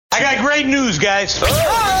I got great news, guys.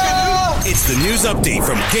 It's the news update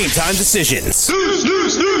from Game Time Decisions. News.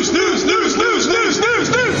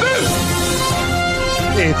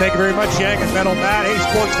 Hey, thank you very much, Yang and Metal Matt. Hey,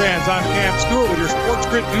 sports fans, I'm Cam Stewart with your Sports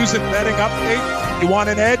Grid news and betting update. You want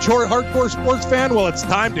an edge, hardcore sports fan? Well, it's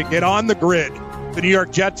time to get on the grid. The New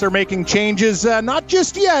York Jets are making changes, not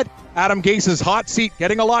just yet. Adam Gase's hot seat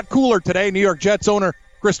getting a lot cooler today. New York Jets owner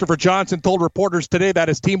Christopher Johnson told reporters today that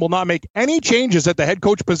his team will not make any changes at the head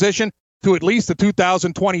coach position to at least the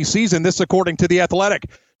 2020 season. This according to The Athletic.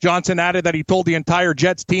 Johnson added that he told the entire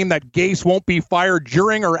Jets team that Gase won't be fired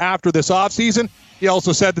during or after this offseason. He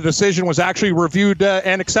also said the decision was actually reviewed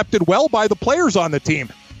and accepted well by the players on the team.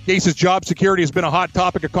 Gase's job security has been a hot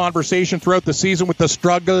topic of conversation throughout the season with the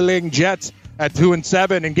struggling Jets at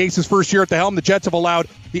 2-7. In Gase's first year at the helm, the Jets have allowed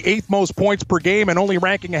the 8th most points per game and only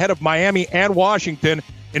ranking ahead of Miami and Washington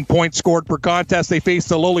in points scored per contest. They face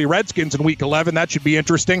the lowly Redskins in Week 11. That should be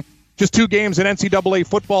interesting. Just 2 games in NCAA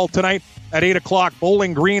football tonight at 8 o'clock.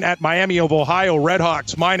 Bowling Green at Miami of Ohio.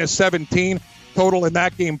 Redhawks minus 17. Total in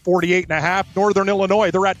that game, 48.5. Northern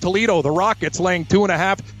Illinois, they're at Toledo. The Rockets laying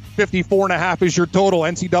 2.5. 54.5 is your total.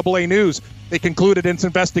 NCAA news. They concluded its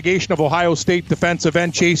investigation of Ohio State defensive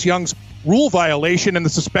end Chase Young's rule violation, and the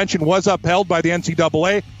suspension was upheld by the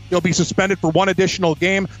NCAA. He'll be suspended for 1 additional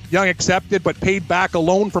game. Young accepted but paid back a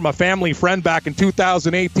loan from a family friend back in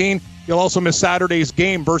 2018. He'll also miss Saturday's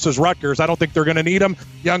game versus Rutgers. I don't think they're going to need him.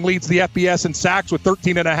 Young leads the FBS in sacks with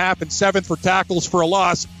 13.5 and 7th for tackles for a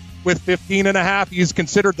loss with 15.5. He's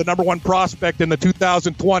considered the number 1 prospect in the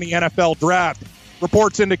 2020 NFL draft.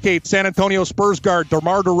 Reports indicate San Antonio Spurs guard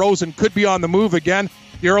DeMar DeRozan could be on the move again.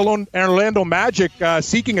 The Orlando Magic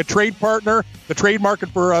seeking a trade partner. The trade market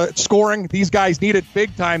for scoring, these guys need it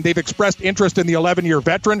big time. They've expressed interest in the 11-year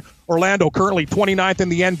veteran. Orlando currently 29th in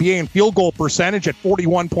the NBA in field goal percentage at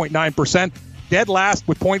 41.9%. Dead last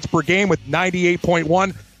with points per game with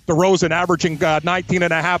 98.1. DeRozan averaging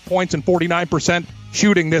 19.5 points and 49%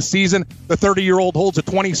 shooting this season. The 30-year-old holds a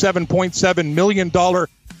 $27.7 million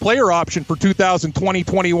player option for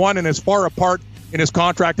 2020-21 and is far apart in his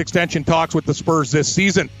contract extension talks with the Spurs this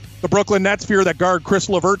season. The Brooklyn Nets fear that guard Chris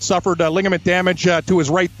LeVert suffered ligament damage to his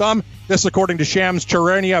right thumb. This according to Shams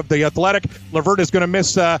Charania of The Athletic. LeVert is going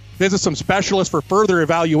to visit some specialists for further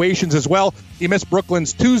evaluations as well. He missed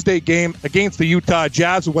Brooklyn's Tuesday game against the Utah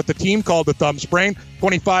Jazz with what the team called the thumb sprain.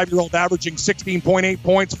 25-year-old averaging 16.8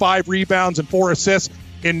 points, 5 rebounds, and 4 assists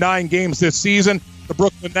in 9 games this season. The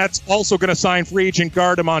Brooklyn Nets also going to sign free agent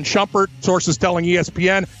guard Iman Shumpert. Sources telling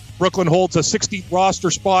ESPN Brooklyn holds a 16th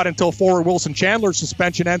roster spot until forward Wilson Chandler's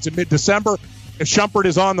suspension ends in mid-December. If Shumpert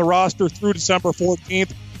is on the roster through December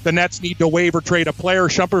 14th, the Nets need to waive or trade a player.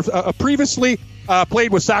 Shumpert previously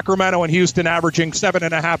played with Sacramento and Houston, averaging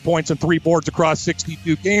 7.5 points and 3 boards across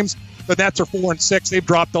 62 games. The Nets are 4-6. They've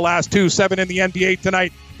dropped the last 2. 7 in the NBA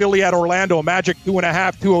tonight. Philly at Orlando. Magic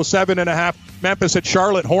 2.5, 207.5. Memphis at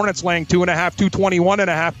Charlotte. Hornets laying 2.5,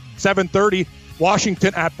 221.5. 7:30.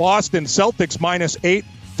 Washington at Boston. Celtics minus 8.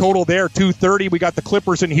 Total there, 230. We got the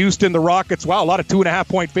Clippers in Houston, the Rockets. Wow, a lot of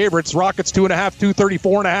 2.5-point favorites. Rockets 2.5,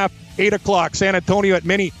 234.5. 8 o'clock. San Antonio at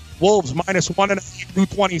Mini. Wolves minus 1.5,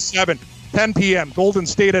 227. 10 p.m. Golden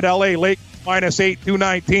State at LA. Lake minus 8,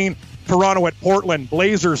 219. Toronto at Portland.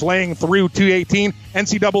 Blazers laying through 218.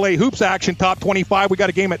 NCAA hoops action, top 25. We got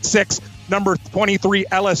a game at 6. Number 23,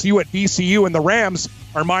 LSU at VCU, and the Rams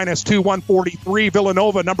are minus 2, 143.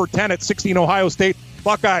 Villanova, number 10 at 16, Ohio State.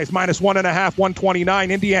 Buckeyes minus 1.5,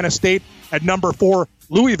 129. Indiana State at number 4,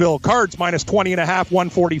 Louisville. Cards minus 20.5,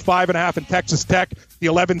 145.5. And Texas Tech, the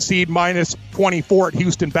 11 seed, minus 24 at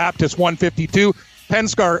Houston Baptist, 152. Penn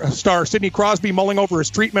star Sidney Crosby mulling over his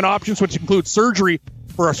treatment options, which includes surgery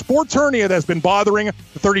for a sports hernia that's been bothering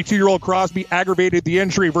the 32-year-old. Crosby aggravated the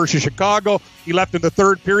injury versus Chicago. He left in the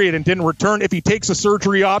third period and didn't return. If he takes a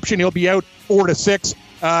surgery option, he'll be out 4 to 6.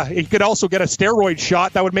 He could also get a steroid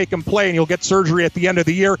shot. That would make him play, and he'll get surgery at the end of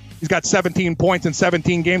the year. He's got 17 points in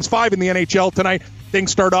 17 games, 5 in the NHL tonight.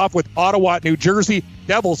 Things start off with Ottawa at New Jersey.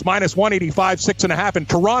 Devils minus 185, 6.5. And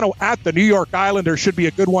Toronto at the New York Islanders should be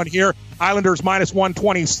a good one here. Islanders minus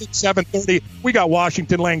 126, 7:30. We got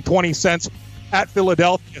Washington laying 20 cents at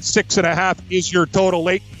Philadelphia. 6.5 is your total.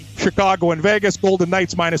 Late Chicago and Vegas. Golden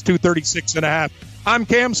Knights minus 236.5. I'm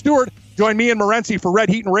Cam Stewart. Join me and Morency for Red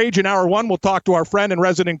Heat and Rage in Hour 1. We'll talk to our friend and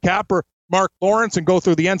resident capper, Mark Lawrence, and go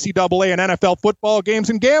through the NCAA and NFL football games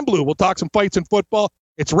in Gamblu. We'll talk some fights in football.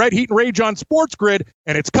 It's Red Heat and Rage on Sports Grid,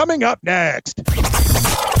 and it's coming up next.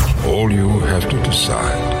 All you have to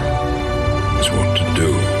decide is what to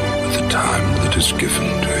do with the time that is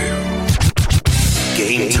given to you.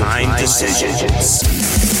 Game Time Decisions.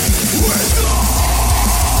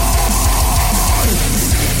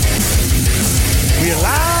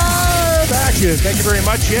 you. Thank you very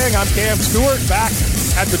much, Yang. I'm Cam Stewart, back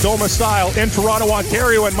at the Domicile in Toronto,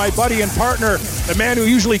 Ontario, and my buddy and partner, the man who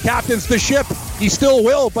usually captains the ship, he still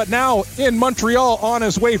will, but now in Montreal on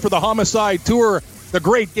his way for the Homicide Tour, the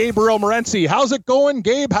great Gabriel Morency. How's it going,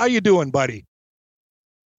 Gabe? How you doing, buddy?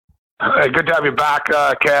 Good to have you back,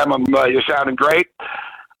 Cam. You're sounding great.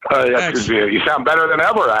 You sound better than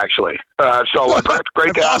ever, actually.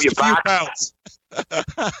 Great to have you back.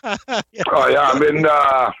 Yeah. Oh yeah,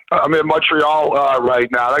 I'm in Montreal right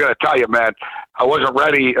now. I got to tell you, man, I wasn't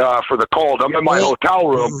ready for the cold. I'm in my hotel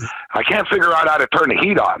room. I can't figure out how to turn the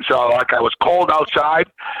heat on. So I was cold outside.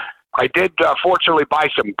 I did fortunately buy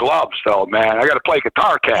some gloves, though, man. I got to play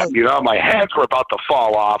guitar, Cam. You know, my hands were about to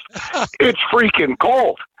fall off. It's freaking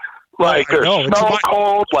cold. Like, there's snow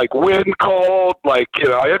cold, like wind cold, like,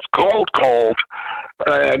 it's cold.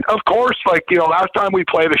 And, of course, last time we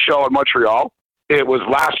played a show in Montreal, it was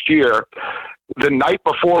last year, the night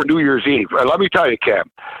before New Year's Eve. And let me tell you, Cam,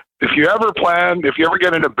 if you ever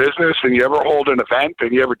get into business and you ever hold an event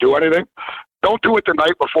and you ever do anything, don't do it the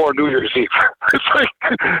night before New Year's Eve.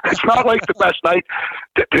 It's not like the best night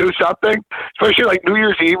to do something, especially like New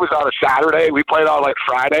Year's Eve was on a Saturday. We played on like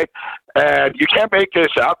Friday, and you can't make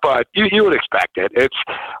this up, but you would expect it. It's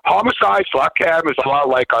Homicide's luck, Cam, is a lot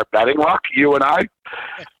like our betting luck, you and I.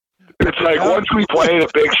 It's like once we played a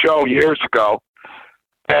big show years ago,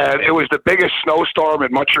 and it was the biggest snowstorm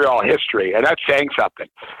in Montreal history, and that's saying something.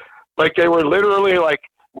 Like, they were literally like,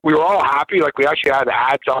 we were all happy. Like, we actually had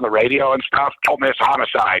ads on the radio and stuff. Don't miss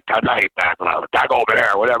Homicide tonight. Tag over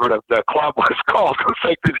there, whatever the club was called. It was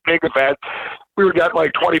like this big event. We were getting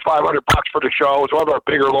like $2,500 for the show. It was one of our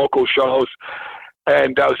bigger local shows.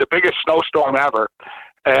 And it was the biggest snowstorm ever.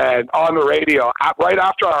 And on the radio, right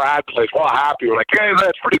after our ad plays, we're all happy. We're like, hey,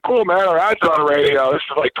 that's pretty cool, man. Our ad's on the radio. This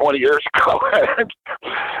is like 20 years ago. And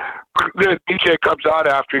the DJ comes on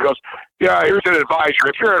after. He goes, yeah, here's an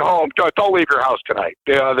advisory. If you're at home, don't leave your house tonight.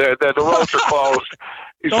 The roads are closed.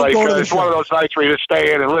 He's like, it's one of those nights where you just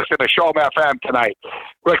stay in and listen to Show 'em FM tonight.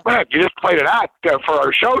 We're like, man, you just played an ad for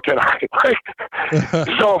our show tonight.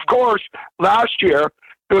 So, of course, last year,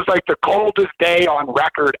 it was like the coldest day on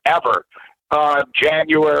record ever.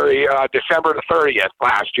 December the 30th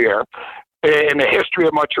last year in the history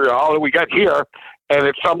of Montreal. And we got here, and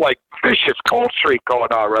it's some like vicious cold streak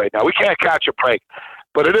going on right now. We can't catch a break,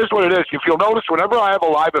 but it is what it is. If you'll notice, whenever I have a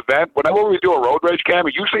live event, whenever we do a road rage cam,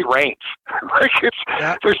 it usually rains.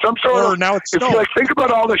 There's some sort of. Now it's like, think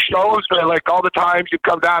about all the shows, like all the times you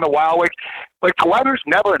come down to Wildwick. Like, the weather's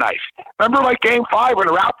never nice. Remember, like Game 5 when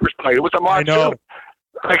the Raptors played, it was a monsoon.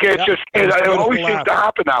 Like, it always seems to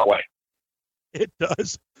happen that way. It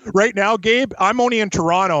does. Right now, Gabe, I'm only in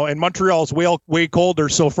Toronto, and Montreal's way colder.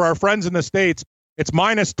 So for our friends in the States, it's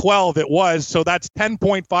minus 12. It was. So that's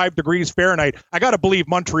 10.5 degrees Fahrenheit. I got to believe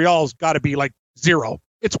Montreal's got to be like 0.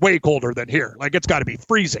 It's way colder than here. Like, it's got to be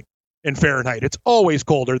freezing in Fahrenheit. It's always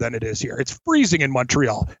colder than it is here. It's freezing in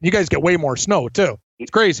Montreal. You guys get way more snow, too.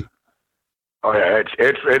 It's crazy. Oh, yeah.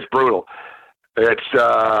 It's brutal. It's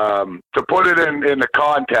to put it in the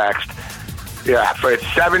context. Yeah, it's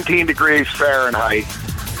 17 degrees Fahrenheit,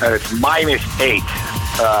 and it's minus 8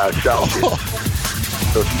 Celsius.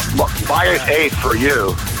 So it's minus 8 for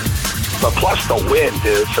you, but plus the wind,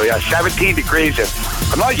 dude. So, yeah, 17 degrees, and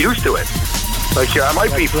I'm not used to it. Like, I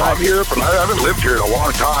might be from here, but I haven't lived here in a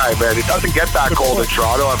long time, and it doesn't get that cold in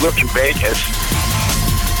Toronto. I've lived in Vegas.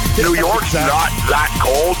 New York's not that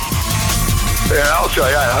cold. So,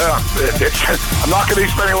 I'm not going to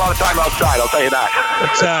be spending a lot of time outside, I'll tell you that.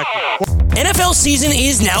 Exactly. NFL season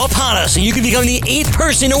is now upon us, and you can become the 8th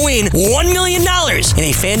person to win $1 million in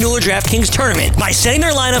a FanDuel or DraftKings tournament by setting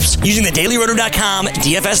their lineups using the DailyRoto.com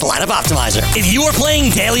DFS Lineup Optimizer. If you are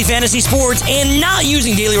playing daily fantasy sports and not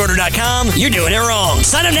using DailyRoto.com, you're doing it wrong.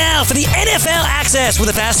 Sign up now for the NFL access with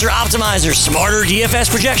a faster optimizer, smarter DFS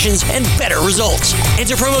projections, and better results.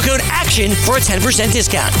 Enter promo code ACTION for a 10%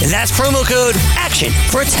 discount. That's promo code ACTION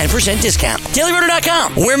for a 10% discount.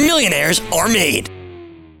 DailyRoto.com, where millionaires are made.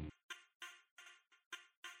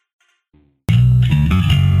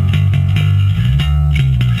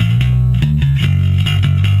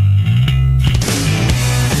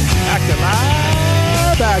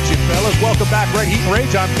 Action, fellas. Welcome back, Red Heat and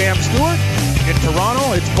Rage. I'm Cam Stewart. In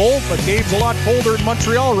Toronto, it's cold, but Gabe's a lot colder in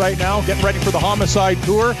Montreal right now, getting ready for the Homicide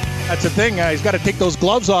Tour. That's the thing. He's got to take those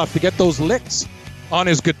gloves off to get those licks on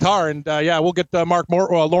his guitar. And, we'll get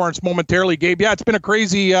Lawrence momentarily, Gabe. Yeah, it's been a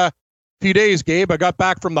crazy few days, Gabe. I got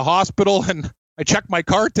back from the hospital, and I checked my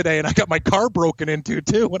car today, and I got my car broken into,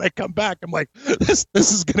 too. When I come back, I'm like, this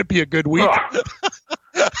is going to be a good week.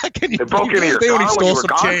 They broke into your car They only when stole you were some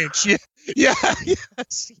gone? change. Yeah,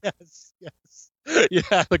 yes.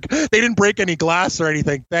 Yeah, like they didn't break any glass or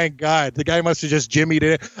anything. Thank God. The guy must have just jimmied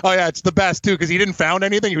it. Oh yeah, it's the best too because he didn't found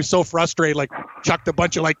anything. He was so frustrated, like chucked a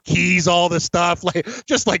bunch of like keys, all this stuff, like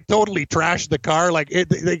just like totally trashed the car. Like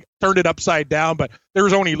they turned it upside down, but there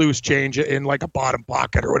was only loose change in like a bottom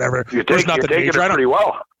pocket or whatever. You're taking it pretty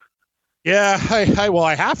well. Yeah,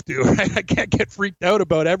 I have to. Right? I can't get freaked out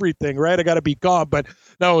about everything, right? I got to be calm. But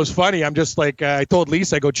no, it was funny. I'm just like, I told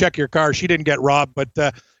Lisa, I go check your car. She didn't get robbed. But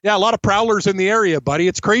yeah, a lot of prowlers in the area, buddy.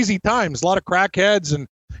 It's crazy times. A lot of crackheads. And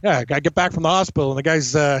yeah, I get back from the hospital and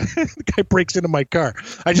the guy breaks into my car.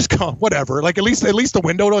 I just go, whatever. Like at least the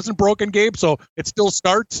window wasn't broken, Gabe. So it still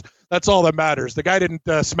starts. That's all that matters. The guy didn't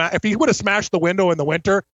smash. If he would have smashed the window in the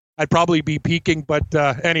winter, I'd probably be peaking. But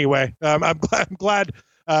anyway, I'm glad.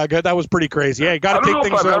 Good. That was pretty crazy. Yeah, you got to take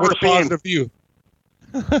things with a positive view.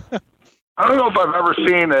 I don't know if I've ever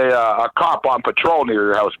seen a cop on patrol near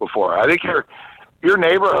your house before. I think your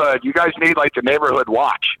neighborhood, you guys need like the neighborhood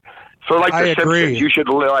watch. So like the Simpsons, you should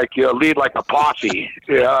lead like a posse,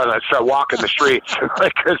 and start walking the streets.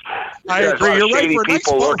 I agree. You're right. For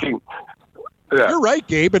people lurking. Yeah. You're right,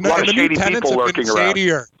 Gabe. And the new tenants have been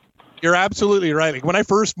shadier. You're absolutely right. Like when I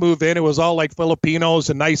first moved in, it was all like Filipinos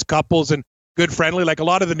and nice couples and good friendly. Like a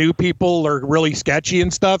lot of the new people are really sketchy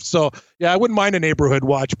and stuff. So yeah, I wouldn't mind a neighborhood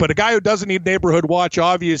watch, but a guy who doesn't need neighborhood watch,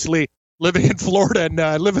 obviously living in Florida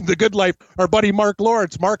and living the good life, our buddy Mark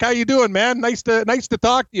Lawrence. Mark, how you doing, man? Nice to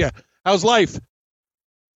talk to you. How's life?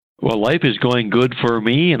 Well, life is going good for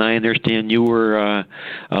me, and I understand you were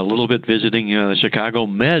a little bit visiting the Chicago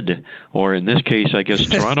Med, or in this case, I guess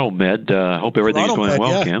Toronto Med. Hope everything's going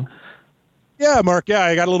well, yeah. Cam. Yeah, Mark. Yeah,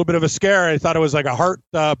 I got a little bit of a scare. I thought it was like a heart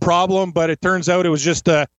problem, but it turns out it was just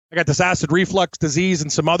I got this acid reflux disease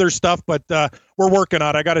and some other stuff, but we're working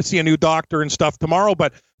on it. I got to see a new doctor and stuff tomorrow,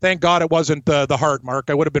 but thank God it wasn't the heart, Mark.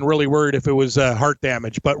 I would have been really worried if it was heart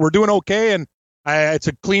damage, but we're doing okay, and it's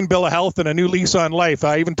a clean bill of health and a new lease on life.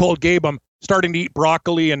 I even told Gabe I'm starting to eat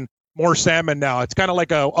broccoli and more salmon now. It's kind of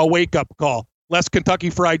like a wake-up call. Less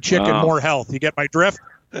Kentucky Fried Chicken, more health. You get my drift?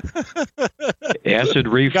 Acid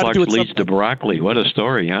reflux leads to broccoli. What a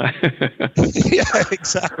story, huh? Yeah,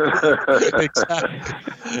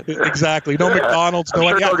 exactly. No McDonald's. I'm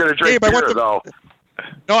sure they're going to drink beer, though.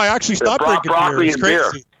 No, I actually stopped drinking broccoli beer.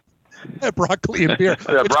 And beer. Yeah, broccoli and beer.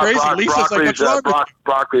 It's crazy. Lisa's like, what's wrong?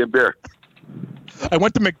 Broccoli and beer. I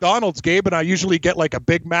went to McDonald's, Gabe, and I usually get like a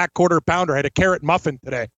Big Mac quarter pounder. I had a carrot muffin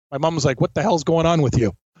today. My mom was like, what the hell's going on with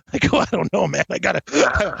you? I go, I don't know, man.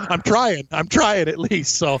 I'm trying at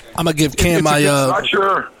least. So I'm gonna give Cam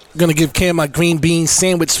gonna give Cam my green bean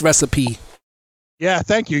sandwich recipe. Yeah,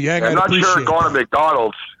 thank you. Yeah, I'm not sure going to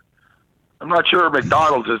McDonald's. I'm not sure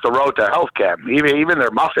McDonald's is the road to health, Cam. Even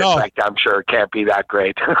their muffins, like I'm sure it can't be that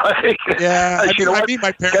great. Yeah, you know what?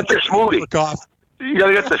 My parents get their smoothie. You got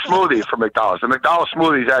to get the smoothie from McDonald's. The McDonald's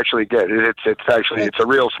smoothie is actually good. It's a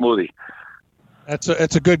real smoothie.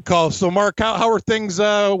 It's a good call. So, Mark, how are things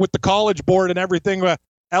with the College Board and everything?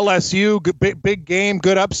 LSU, big game,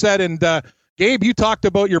 good upset. And Gabe, you talked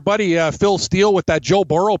about your buddy Phil Steele with that Joe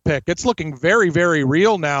Burrow pick. It's looking very, very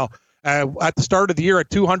real now. At the start of the year at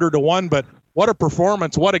 200-1, but what a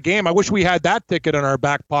performance! What a game! I wish we had that ticket in our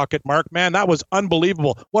back pocket, Mark. Man, that was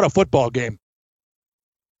unbelievable. What a football game!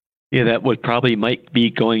 Yeah, that might be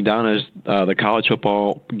going down as the college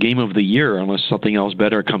football game of the year, unless something else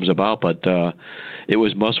better comes about. But it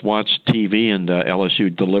was must-watch TV, and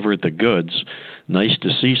LSU delivered the goods. Nice to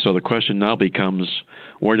see. So the question now becomes,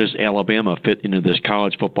 where does Alabama fit into this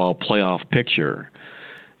college football playoff picture?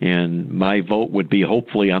 And my vote would be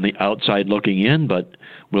hopefully on the outside looking in, but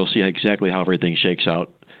we'll see exactly how everything shakes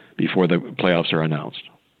out before the playoffs are announced.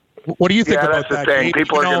 What do you think about that? That's the thing.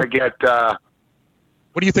 People are going to get... what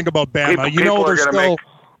do you think about Bama?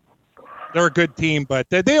 They're a good team, but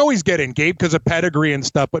they always get in, Gabe, because of pedigree and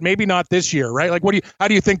stuff, but maybe not this year, right? Like, how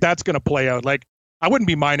do you think that's going to play out? Like, I wouldn't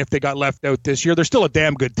be mine if they got left out this year. They're still a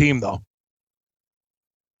damn good team, though.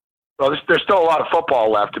 Well, there's still a lot of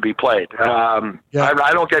football left to be played. I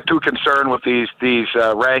don't get too concerned with these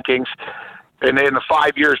rankings. And in the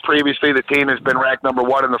 5 years previously, the team has been ranked number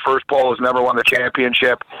one in the first poll, has never won the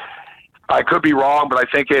championship. I could be wrong, but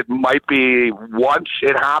I think it might be once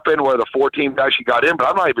it happened where the 4 teams actually got in, but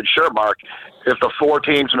I'm not even sure, Mark, if the 4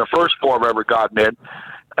 teams in the first 4 have ever gotten in.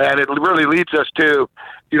 And it really leads us to,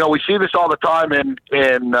 we see this all the time in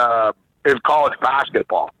college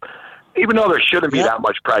basketball. Even though there shouldn't be that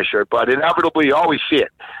much pressure, but inevitably you always see it.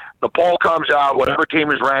 The poll comes out, whatever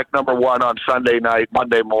team is ranked number one on Sunday night,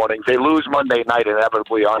 Monday morning, they lose Monday night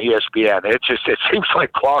inevitably on ESPN. It seems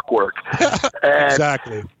like clockwork. And,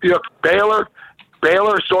 exactly. Baylor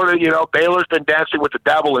sort of, Baylor's been dancing with the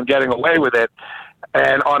devil and getting away with it.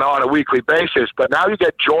 and on a weekly basis. But now you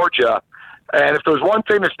get Georgia, and if there's one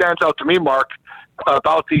thing that stands out to me, Mark,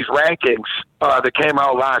 about these rankings that came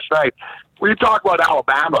out last night, we talk about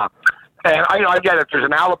Alabama, and I get it. There's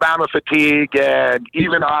an Alabama fatigue, and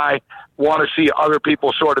even I want to see other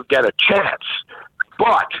people sort of get a chance.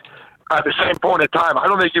 But at the same point in time, I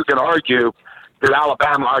don't think you can argue that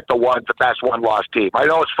Alabama aren't the best one-loss team. I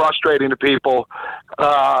know it's frustrating to people,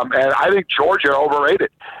 and I think Georgia overrated.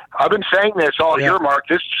 I've been saying this all year, Mark.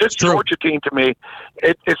 This Georgia team, to me,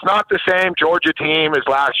 it's not the same Georgia team as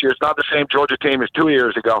last year. It's not the same Georgia team as 2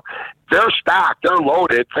 years ago. They're stacked. They're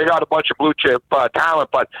loaded. They got a bunch of blue-chip talent,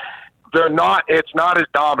 but they're not. It's not as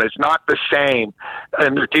dominant. It's not the same,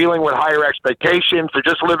 and they're dealing with higher expectations. They're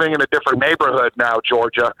just living in a different neighborhood now,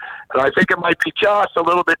 Georgia, and I think it might be just a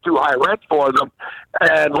little bit too high rent for them.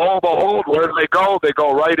 And lo and behold, where do they go? They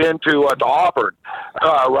go right into to Auburn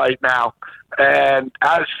right now. And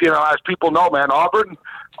as you know, as people know, man, Auburn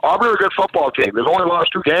are a good football team. They've only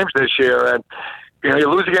lost 2 games this year, and you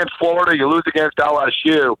lose against Florida, you lose against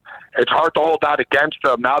LSU. It's hard to hold that against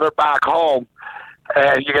them. Now they're back home.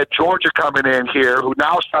 And you get Georgia coming in here, who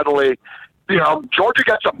now suddenly, Georgia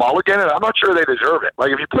gets a mulligan, and I'm not sure they deserve it.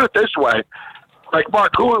 Like, if you put it this way, like,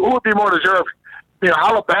 Mark, who would be more deserving?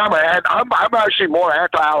 Alabama, and I'm actually more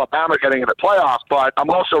anti-Alabama getting in the playoffs, but I'm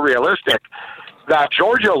also realistic that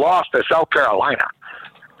Georgia lost to South Carolina.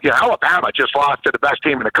 Alabama just lost to the best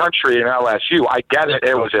team in the country in LSU. I get it.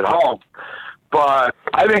 It was at home. But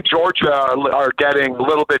I think Georgia are getting a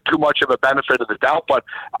little bit too much of a benefit of the doubt, but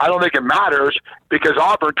I don't think it matters because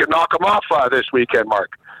Auburn can knock them off this weekend,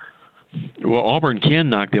 Mark. Well, Auburn can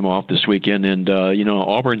knock them off this weekend, and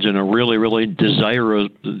Auburn's in a really, really desirous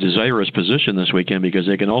position this weekend because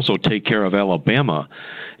they can also take care of Alabama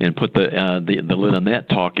and put the lid on that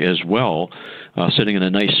talk as well. Sitting in a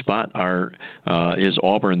nice spot is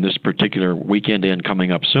Auburn this particular weekend and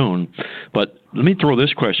coming up soon. But let me throw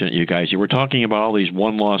this question at you guys. You were talking about all these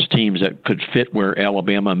one-loss teams that could fit where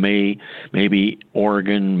Alabama maybe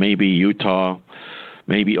Oregon, maybe Utah,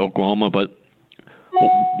 maybe Oklahoma, but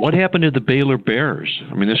what happened to the Baylor Bears?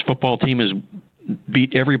 I mean, this football team has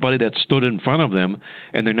beat everybody that stood in front of them,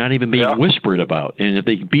 and they're not even being whispered about. And if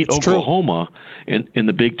they beat Oklahoma in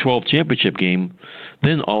the Big 12 championship game,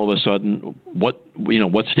 then all of a sudden, what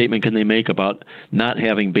statement can they make about not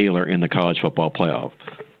having Baylor in the college football playoff?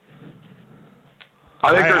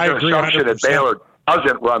 I think there's an assumption 100%. That Baylor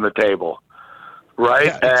doesn't run the table, right?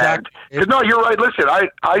 Yeah, exactly. And no, you're right. Listen,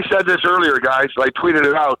 I said this earlier, guys. I tweeted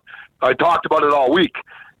it out. I talked about it all week.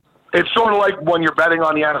 It's sort of like when you're betting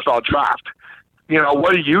on the NFL draft.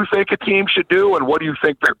 What do you think a team should do, and what do you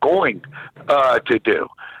think they're going to do?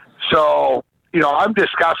 So, I'm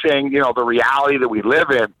discussing, the reality that we live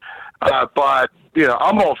in. But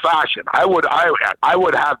I'm old-fashioned. I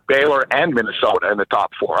would have Baylor and Minnesota in the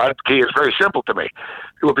top 4. It's very simple to me.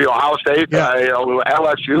 It would be Ohio State,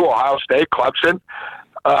 LSU, Ohio State, Clemson,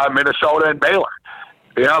 Minnesota, and Baylor.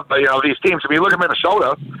 But these teams. If you look at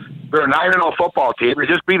Minnesota, they're a 9-0 football team. They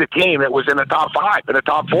just beat a team that was in the top 5, in the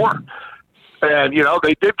top 4. And,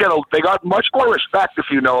 they got much more respect, if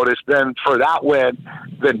you notice, for that win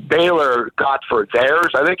than Baylor got for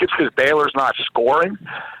theirs. I think it's because Baylor's not scoring.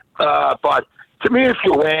 But to me, if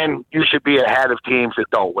you win, you should be ahead of teams that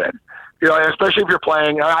don't win. Especially if you're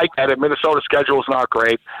playing, I get it, Minnesota's schedule is not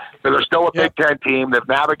great, but they're still a Big Ten team. They've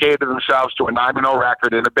navigated themselves to a 9-0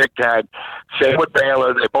 record in the Big Ten. Same with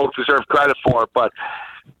Baylor. They both deserve credit for it. But,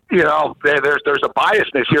 there's a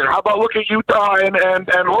biasness here. How about look at Utah and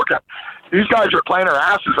Oregon? These guys are playing their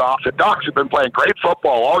asses off. The Ducks have been playing great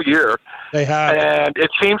football all year. They have. And it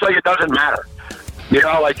seems like it doesn't matter. You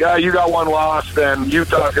got one loss, then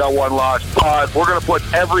Utah's got one loss, but we're going to put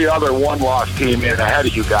every other one-loss team in ahead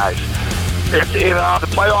of you guys. The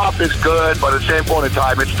playoff is good, but at the same point in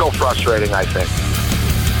time, it's still frustrating, I think.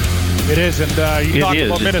 It is, and you talked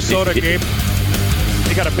about Minnesota game.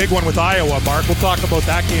 They got a big one with Iowa, Mark. We'll talk about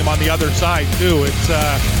that game on the other side, too. It's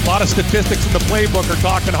a lot of statistics in the playbook are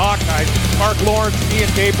talking Hawkeyes. Mark Lawrence, me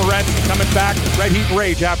and Dave Morency coming back to Red Heat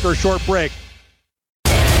Rage after a short break.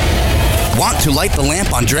 Want to light the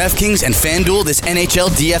lamp on DraftKings and FanDuel this NHL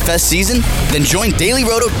DFS season? Then join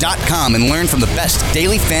DailyRoto.com and learn from the best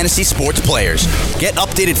daily fantasy sports players. Get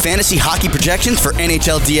updated fantasy hockey projections for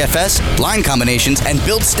NHL DFS, line combinations, and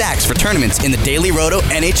build stacks for tournaments in the Daily Roto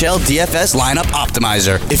NHL DFS Lineup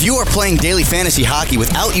Optimizer. If you are playing daily fantasy hockey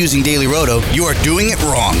without using Daily Roto, you are doing it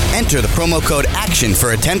wrong. Enter the promo code ACTION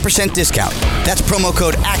for a 10% discount. That's promo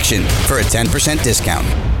code ACTION for a 10% discount.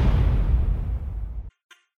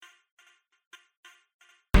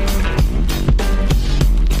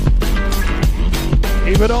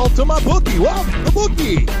 Leave it all to my bookie. Well, the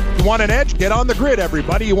bookie. You want an edge? Get on the grid,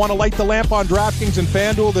 everybody. You want to light the lamp on DraftKings and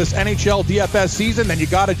FanDuel this NHL DFS season? Then you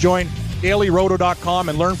got to join DailyRoto.com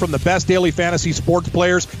and learn from the best daily fantasy sports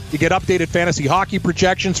players. You get updated fantasy hockey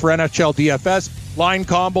projections for NHL DFS, line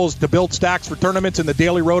combos to build stacks for tournaments in the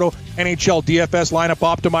Daily Roto NHL DFS lineup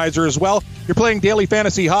optimizer as well. You're playing daily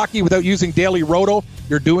fantasy hockey without using Daily Roto,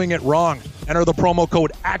 you're doing it wrong. Enter the promo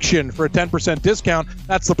code ACTION for a 10% discount.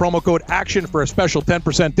 That's the promo code ACTION for a special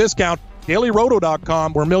 10% discount.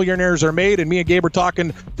 DailyRoto.com, where millionaires are made. And me and Gabe are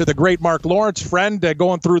talking to the great Mark Lawrence, friend,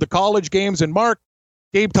 going through the college games. And Mark,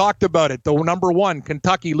 Gabe talked about it. The number one,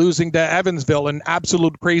 Kentucky losing to Evansville in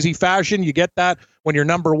absolute crazy fashion. You get that when you're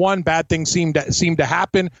number one. Bad things seem to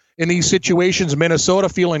happen in these situations. Minnesota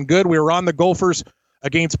feeling good. We were on the Gophers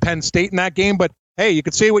against Penn State in that game. But, hey, you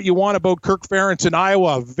could say what you want about Kirk Ferentz in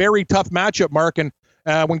Iowa. A very tough matchup, Mark. And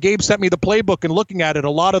when Gabe sent me the playbook and looking at it, a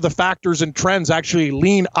lot of the factors and trends actually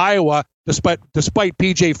lean Iowa, despite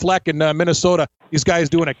P.J. Fleck in Minnesota. These guys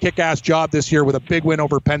doing a kick-ass job this year with a big win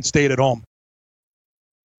over Penn State at home.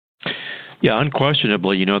 Yeah,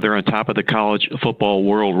 unquestionably, they're on top of the college football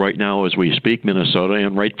world right now as we speak, Minnesota,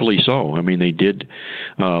 and rightfully so. I mean, they did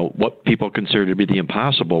what people consider to be the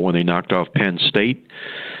impossible when they knocked off Penn State.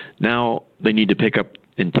 Now they need to pick up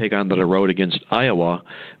and take on the road against Iowa,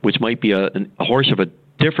 which might be a horse of a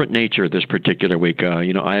different nature this particular week.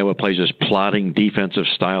 Iowa plays this plodding defensive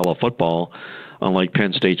style of football, unlike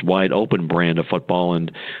Penn State's wide-open brand of football,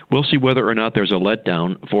 and we'll see whether or not there's a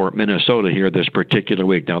letdown for Minnesota here this particular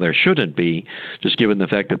week. Now, there shouldn't be, just given the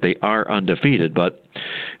fact that they are undefeated, but,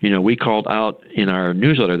 we called out in our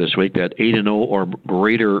newsletter this week that 8-0 or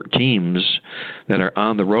greater teams that are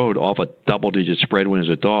on the road off a double-digit spread win as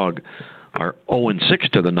a dog are 0-6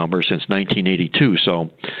 to the number since 1982. So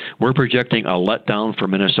we're projecting a letdown for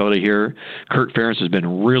Minnesota here. Kirk Ferentz has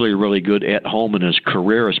been really, really good at home in his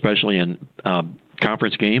career, especially in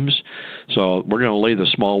conference games. So we're going to lay the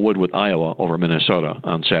small wood with Iowa over Minnesota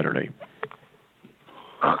on Saturday.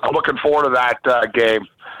 I'm looking forward to that game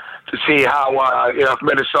to see how if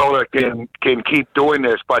Minnesota can keep doing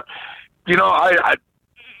this. But I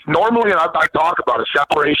normally, and I talk about a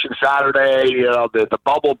separation Saturday, the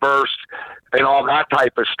bubble burst and all that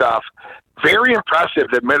type of stuff. Very impressive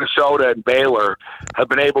that Minnesota and Baylor have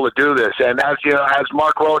been able to do this. And as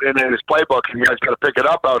Mark wrote in his playbook, and you guys got to pick it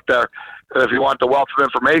up out there if you want the wealth of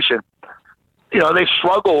information. They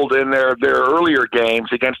struggled in their earlier games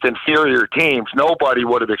against inferior teams. Nobody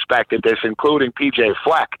would have expected this, including P.J.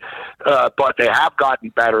 Fleck. But they have gotten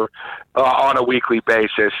better on a weekly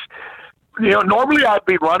basis. Normally I'd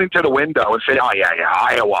be running to the window and say, "Oh yeah,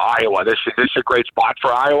 Iowa. This is a great spot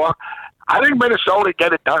for Iowa." I think Minnesota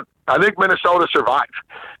get it done. I think Minnesota survive.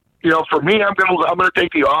 For me, I'm gonna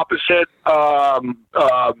take the opposite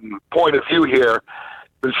point of view here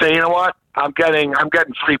and say, you know what? I'm getting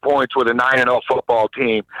 3 points with a 9-0 football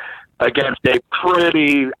team against a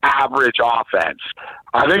pretty average offense.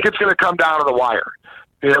 I think it's going to come down to the wire.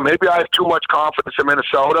 Maybe I have too much confidence in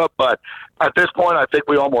Minnesota, but at this point, I think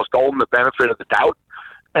we almost owe them the benefit of the doubt.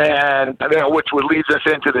 And which would lead us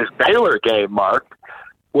into this Baylor game, Mark,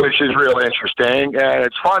 which is real interesting. And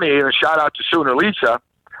it's funny, and a shout out to Sooner Lisa,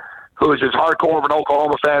 who is as hardcore of an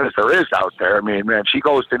Oklahoma fan as there is out there. I mean, man, she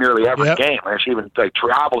goes to nearly every game, and she even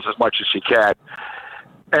travels as much as she can.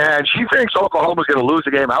 And she thinks Oklahoma's going to lose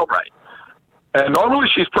the game outright. And normally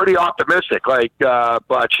she's pretty optimistic,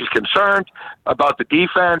 but she's concerned about the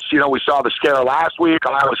defense. We saw the scare last week.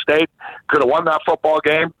 Iowa State could have won that football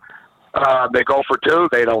game. They go for 2.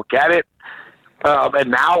 They don't get it. And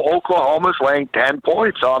now Oklahoma's laying 10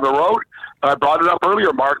 points on the road. I brought it up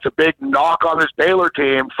earlier, Mark. The big knock on this Baylor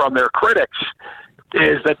team from their critics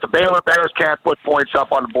is that the Baylor Bears can't put points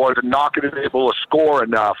up on the board and not going to be able to score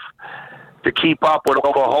enough to keep up with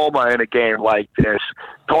Oklahoma in a game like this.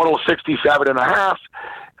 Total 67.5.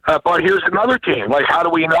 But here's another team. How do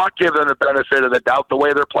we not give them the benefit of the doubt the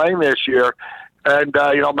way they're playing this year? And,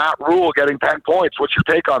 Matt Rule getting 10 points. What's your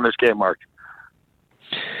take on this game, Mark?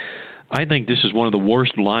 I think this is one of the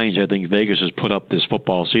worst lines I think Vegas has put up this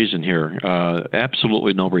football season here.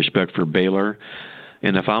 Absolutely no respect for Baylor.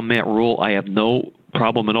 And if I'm Matt Rule, I have no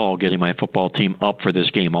problem at all getting my football team up for this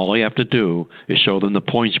game. All I have to do is show them the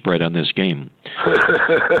point spread on this game.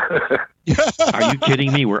 Are you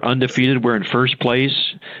kidding me? We're undefeated. We're in first place,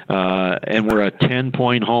 and we're a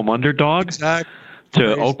 10-point home underdog. Exactly.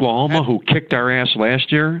 To Oklahoma, who kicked our ass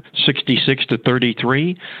last year,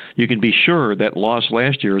 66-33. You can be sure that loss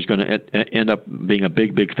last year is going to end up being a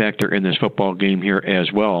big, big factor in this football game here as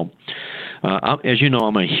well. As you know,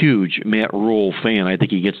 I'm a huge Matt Rule fan. I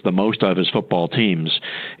think he gets the most out of his football teams,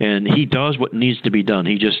 and he does what needs to be done.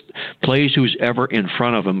 He just plays who's ever in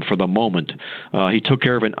front of him for the moment. He took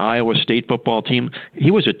care of an Iowa State football team. He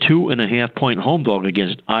was a 2.5-point home dog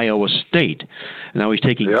against Iowa State. Now he's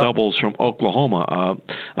taking doubles from Oklahoma.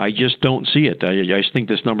 I just don't see it. I just think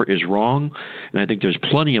this number is wrong, and I think there's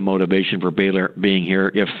plenty of motivation for Baylor being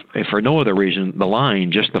here, if for no other reason, the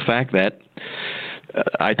line, just the fact that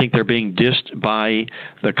I think they're being dissed by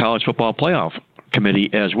the College Football Playoff Committee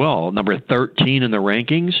as well. Number 13 in the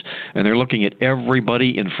rankings, and they're looking at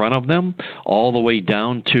everybody in front of them, all the way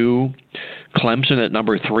down to Clemson at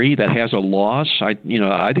number 3 that has a loss. I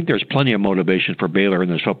think there's plenty of motivation for Baylor in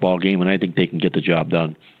this football game, and I think they can get the job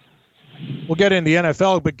done. We'll get into the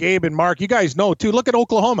NFL, but Gabe and Mark, you guys know too. Look at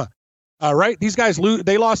Oklahoma, right? These guys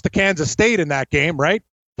they lost to Kansas State in that game, right?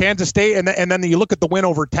 Kansas State, and then you look at the win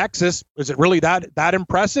over Texas. Is it really that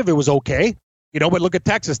impressive? It was okay, but look at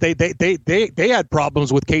Texas. They had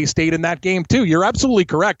problems with K-State in that game too. You're absolutely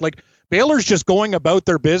correct. Like, Baylor's just going about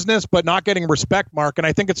their business, but not getting respect, Mark. And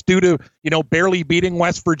I think it's due to barely beating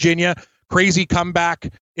West Virginia. Crazy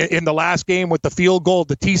comeback in the last game with the field goal.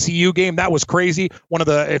 The TCU game, that was crazy.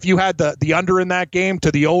 If you had the under in that game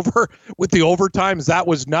to the over with the overtimes, that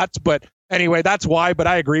was nuts. But anyway, that's why. But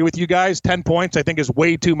I agree with you guys. 10 points, I think, is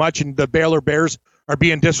way too much, and the Baylor Bears are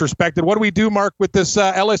being disrespected. What do we do, Mark, with this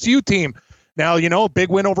LSU team? Now, big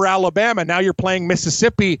win over Alabama. Now you're playing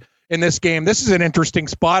Mississippi in this game. This is an interesting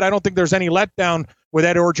spot. I don't think there's any letdown with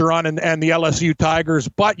Ed Orgeron and the LSU Tigers,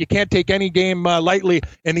 but you can't take any game lightly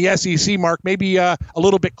in the SEC, Mark. Maybe a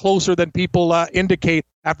little bit closer than people indicate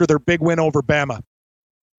after their big win over Bama.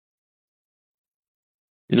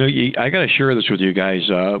 I got to share this with you guys.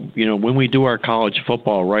 When we do our college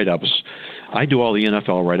football write-ups, I do all the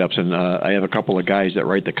NFL write-ups, and I have a couple of guys that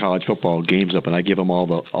write the college football games up, and I give them all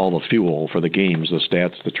the fuel for the games, the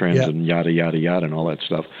stats, the trends, and yada, yada, yada, and all that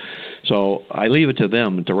stuff. So I leave it to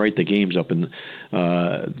them to write the games up. And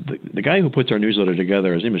the guy who puts our newsletter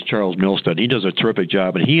together, his name is Charles Milstead. He does a terrific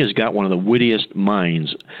job, and he has got one of the wittiest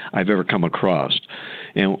minds I've ever come across.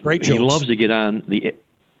 And he loves to get on the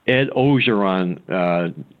Ed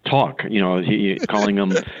Orgeron talk. He calling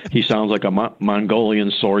him, he sounds like a Mongolian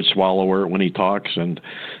sword swallower when he talks. And,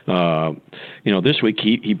 this week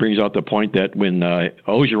he brings out the point that when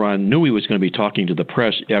Orgeron knew he was going to be talking to the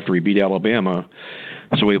press after he beat Alabama,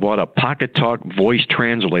 so he bought a Pocket Talk voice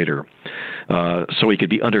translator so he could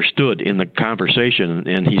be understood in the conversation.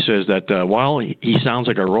 And he says that while he sounds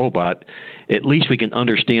like a robot, at least we can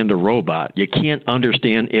understand the robot. You can't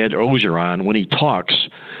understand Ed Orgeron when he talks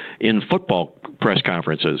in football press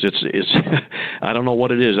conferences. It's I don't know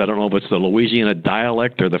what it is. I don't know if it's the Louisiana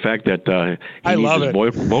dialect or the fact that he needs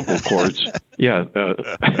his vocal cords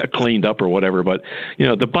cleaned up or whatever. But,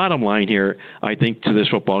 the bottom line here, I think, to this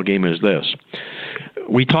football game is this.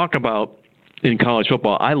 We talk about in college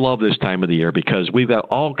football, I love this time of the year because we've got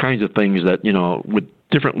all kinds of things that, with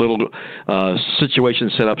different little situation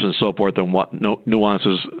setups and so forth and what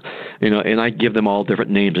nuances, and I give them all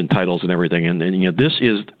different names and titles and everything. And this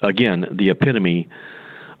is, again, the epitome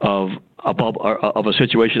of a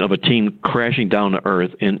situation of a team crashing down to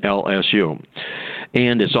earth in LSU.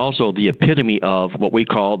 And it's also the epitome of what we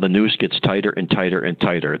call the noose gets tighter and tighter and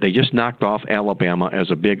tighter. They just knocked off Alabama as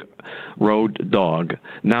a big road dog.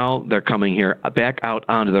 Now they're coming here back out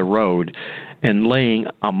onto the road and laying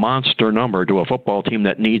a monster number to a football team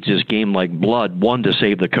that needs this game like blood, 1, to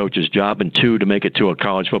save the coach's job, and 2, to make it to a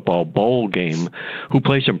college football bowl game, who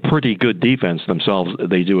play some pretty good defense themselves.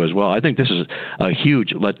 They do as well. I think this is a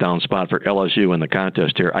huge letdown spot for LSU in the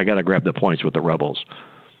contest here. I got to grab the points with the Rebels.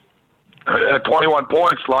 21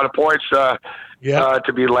 points, a lot of points to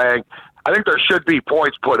be laying. I think there should be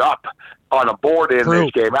points put up on a board in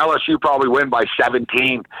this game. LSU probably win by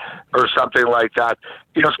 17 or something like that.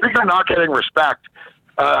 Speaking of not getting respect,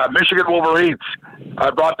 Michigan Wolverines,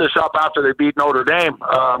 I brought this up after they beat Notre Dame,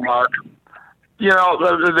 Mark.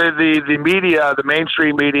 The media, the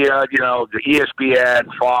mainstream media, the ESPN,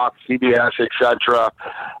 Fox, CBS, etc.,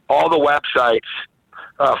 all the websites,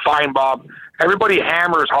 Feinbaum, everybody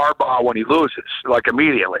hammers Harbaugh when he loses, like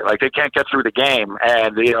immediately. Like they can't get through the game,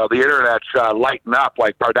 and the internet's lighting up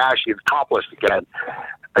like Kardashian's topless again.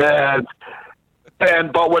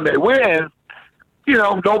 But when they win,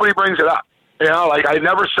 nobody brings it up. Like I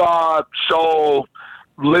never saw so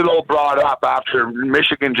little brought up after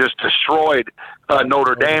Michigan just destroyed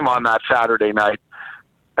Notre Dame on that Saturday night.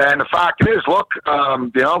 And the fact is, look,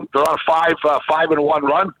 they're on a 5-1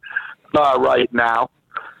 run right now.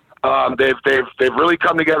 They've really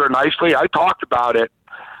come together nicely. I talked about it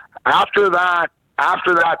after that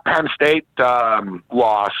Penn State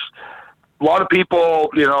loss. a lot of people,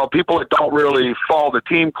 people that don't really follow the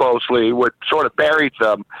team closely would sort of bury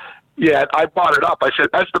them. Yet I brought it up. I said,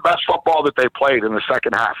 that's the best football that they played in the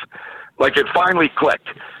second half. Like, it finally clicked.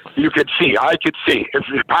 I could see.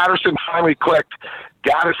 If Patterson finally clicked,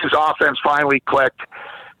 Gaddis's offense finally clicked.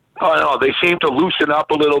 I don't know, they seem to loosen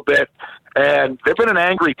up a little bit, and they've been an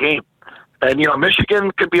angry team. And,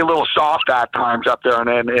 Michigan can be a little soft at times up there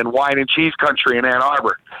in wine and cheese country in Ann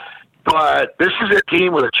Arbor. But this is a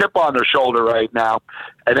team with a chip on their shoulder right now,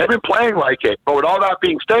 and they've been playing like it. But with all that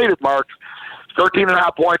being stated, Mark,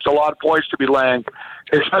 13.5 points, a lot of points to be laying,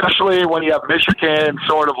 especially when you have Michigan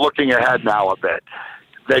sort of looking ahead now a bit.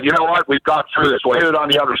 That, you know what, we've got through this. We'll hit it on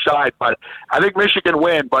the other side. But I think Michigan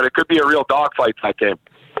win, but it could be a real dogfight, that game.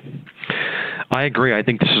 I agree. I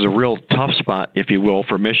think this is a real tough spot, if you will,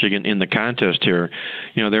 for Michigan in the contest here.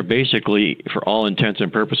 They're basically, for all intents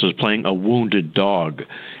and purposes, playing a wounded dog,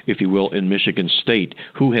 if you will, in Michigan State,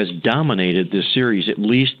 who has dominated this series, at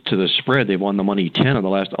least to the spread. They've won the money 10 of the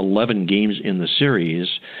last 11 games in the series.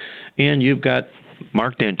 And you've got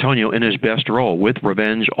Mark D'Antonio in his best role with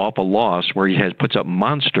revenge off a loss where he puts up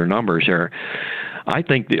monster numbers here. I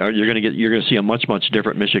think you're going to see a much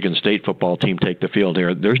different Michigan State football team take the field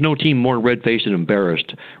here. There's no team more red-faced and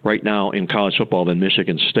embarrassed right now in college football than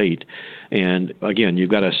Michigan State. And again,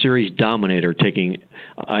 you've got a series dominator taking,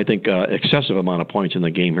 I think, excessive amount of points in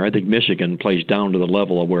the game here. I think Michigan plays down to the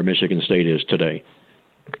level of where Michigan State is today.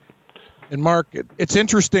 And Mark, it's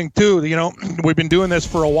interesting too. We've been doing this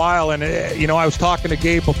for a while, and I was talking to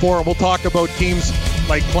Gabe before, and we'll talk about teams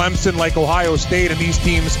like Clemson, like Ohio State, and these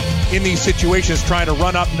teams in these situations trying to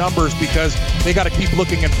run up numbers because they got to keep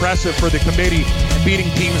looking impressive for the committee, and beating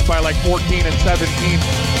teams by like 14 and 17.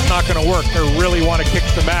 It's not going to work. They really want to kick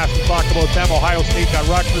some ass. We'll talk about them. Ohio State got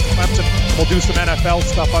Rutgers, Clemson. We'll do some NFL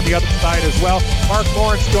stuff on the other side as well. Mark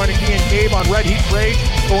Lawrence joining me and Gabe on Red Heat Rage,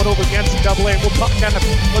 going over the NCAA. We'll talk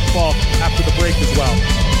NFL football after the break as well.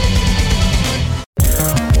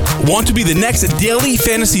 Want to be the next daily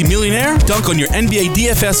fantasy millionaire? Dunk on your NBA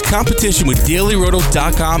DFS competition with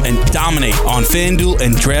DailyRoto.com and dominate on FanDuel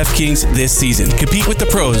and DraftKings this season. Compete with the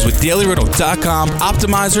pros with DailyRoto.com,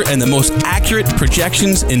 Optimizer, and the most accurate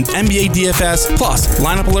projections in NBA DFS, plus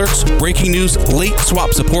lineup alerts, breaking news, late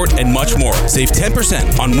swap support, and much more. Save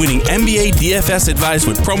 10% on winning NBA DFS advice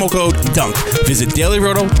with promo code DUNK. Visit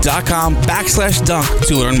DailyRoto.com/dunk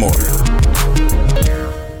to learn more.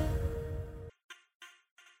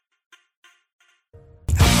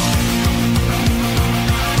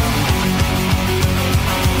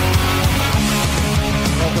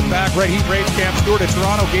 Red Heat Rage, Cam Stewart in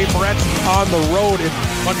Toronto, Gabe Morency on the road in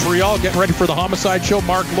Montreal, getting ready for the Homicide Show.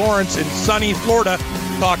 Mark Lawrence in sunny Florida,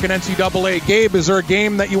 talking NCAA. Gabe, is there a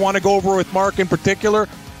game that you want to go over with Mark in particular?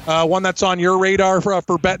 One that's on your radar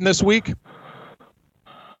for betting this week?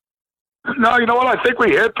 No, you know what? I think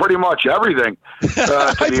we hit pretty much everything,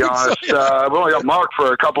 to be honest. So, yeah. We've only got Mark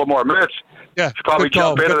for a couple more minutes. Yeah, should probably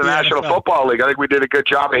jump into the National Football League. I think we did a good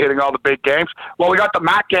job of hitting all the big games. Well, we got the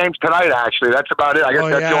MAC games tonight, actually. That's about it. I guess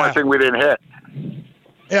that's the only thing we didn't hit.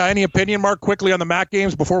 Yeah, any opinion, Mark, quickly on the MAC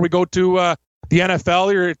games before we go to the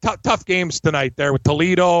NFL? You're tough games tonight there with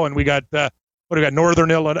Toledo, and we got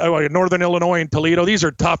Northern Illinois and Toledo. These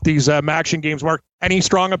are tough, these MACtion games, Mark. Any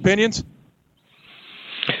strong opinions?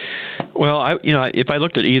 Well, if I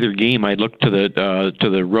looked at either game, I'd look to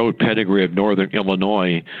the road pedigree of Northern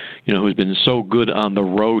Illinois, who's been so good on the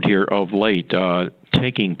road here of late,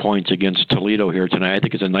 taking points against Toledo here tonight. I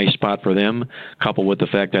think it's a nice spot for them, coupled with the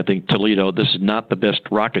fact that I think Toledo, this is not the best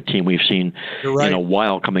Rocket team we've seen in a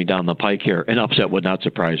while coming down the pike here. An upset would not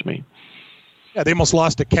surprise me. Yeah, they almost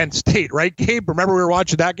lost to Kent State, right, Gabe? Remember we were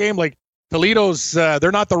watching that game? Like, Toledo's,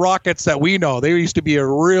 they're not the Rockets that we know. They used to be a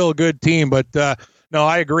real good team, but no,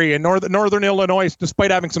 I agree. And Northern Illinois,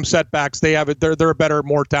 despite having some setbacks, they're a better,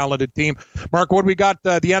 more talented team. Mark, what do we got?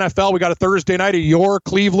 The NFL, we got a Thursday night of your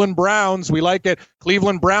Cleveland Browns. We like it.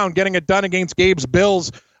 Cleveland Brown getting it done against Gabe's Bills.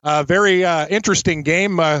 Very interesting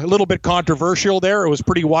game, a little bit controversial there. It was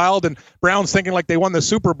pretty wild, and Browns thinking like they won the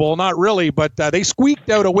Super Bowl. Not really, but they squeaked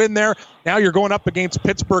out a win there. Now you're going up against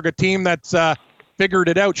Pittsburgh, a team that's figured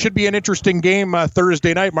it out. Should be an interesting game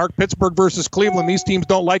Thursday night, Mark. Pittsburgh versus Cleveland. These teams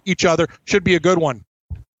don't like each other. Should be a good one.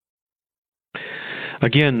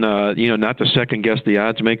 Again, not to second-guess the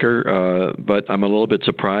odds maker, but I'm a little bit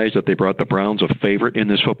surprised that they brought the Browns a favorite in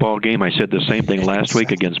this football game. I said the same thing last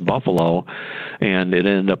week against Buffalo, and it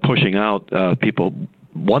ended up pushing out people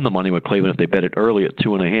won the money with Cleveland if they bet it early at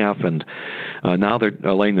 2.5, and now they're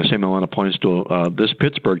laying the same amount of points to this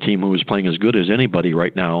Pittsburgh team who is playing as good as anybody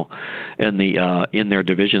right now in their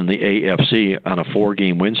division, the AFC, on a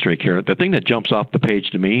 4-game win streak here. The thing that jumps off the page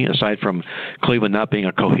to me, aside from Cleveland not being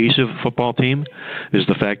a cohesive football team, is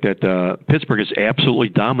the fact that Pittsburgh has absolutely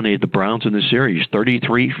dominated the Browns in this series,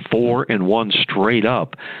 33-4-1 straight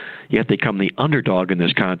up. Yet they come the underdog in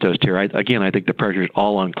this contest here. I think the pressure is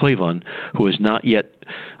all on Cleveland, who is not yet,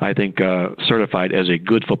 I think, certified as a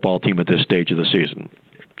good football team at this stage of the season.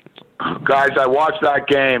 Guys, I watched that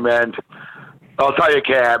game, and I'll tell you,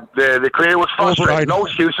 Cam, the creative was frustrating. No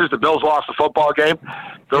excuses. The Bills lost the football game.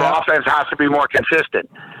 Their offense has to be more consistent.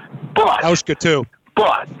 But Hauschka, too.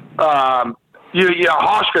 But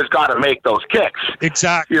Hauschka's got to make those kicks.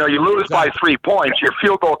 Exactly. You lose by 3 points. Your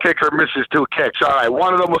field goal kicker misses 2 kicks. All right,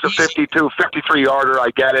 one of them was a 53-yarder.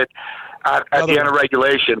 I get it. At the end of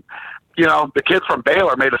regulation, the kid from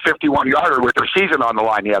Baylor made a 51-yarder with their season on the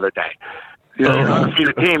line the other day. You're an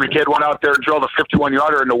undefeated team. The kid went out there and drilled a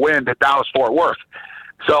 51-yarder in the wind at Dallas-Fort Worth.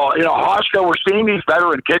 So, Hauschka, we're seeing these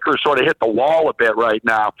veteran kickers sort of hit the wall a bit right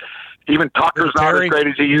now. Even Tucker's not as great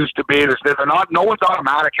as he used to be. No one's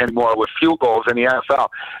automatic anymore with field goals in the NFL.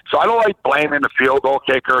 So I don't like blaming the field goal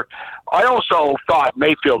kicker. I also thought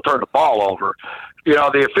Mayfield turned the ball over.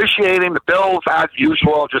 The officiating, the Bills, as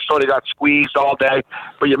usual, just sort of got squeezed all day.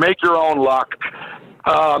 But you make your own luck.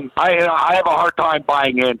 I have a hard time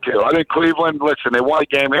buying into. I think Cleveland, listen, they won a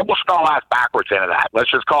game. We'll spell ass backwards into that. Let's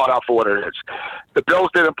just call it out for what it is. The Bills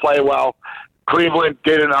didn't play well. Cleveland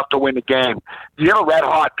did enough to win the game. You have a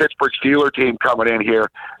red-hot Pittsburgh Steelers team coming in here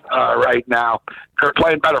right now. They're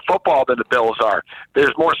playing better football than the Bills are.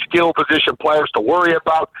 There's more skill position players to worry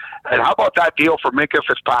about. And how about that deal for Minkah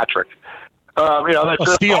Fitzpatrick?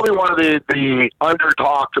 That's probably one of the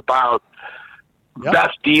under-talked about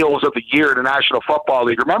best deals of the year in the National Football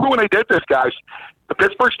League. Remember when they did this, guys? The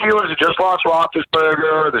Pittsburgh Steelers had just lost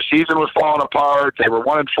Roethlisberger. The season was falling apart. They were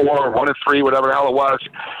 1-4, 1-3, whatever the hell it was.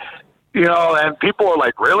 And people are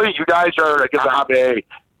like, really? You guys are you're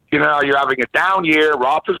having a down year.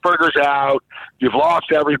 Roethlisberger's out. You've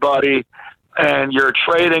lost everybody. And you're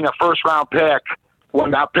trading a first-round pick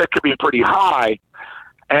when that pick could be pretty high.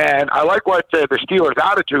 And I like what the Steelers'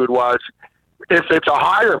 attitude was. If it's a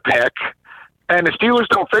higher pick, and the Steelers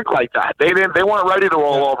don't think like that. They weren't ready to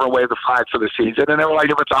roll over and wave the flag for the season. And they were like,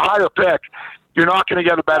 if it's a higher pick, you're not going to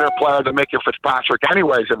get a better player than Minkah Fitzpatrick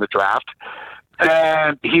anyways in the draft.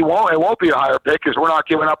 And it won't be a higher pick because we're not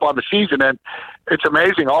giving up on the season. And it's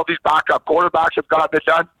amazing. All these backup quarterbacks have gotten it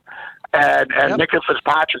done. And Minkah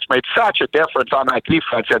Fitzpatrick's made such a difference on that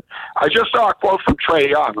defense. And I just saw a quote from Trae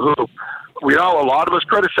Young, who, a lot of us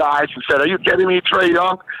criticized and said, are you kidding me, Trae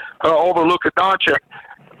Young, over Luka Doncic?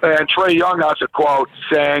 And Trae Young has a quote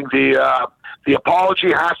saying the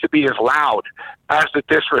apology has to be as loud as the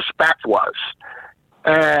disrespect was.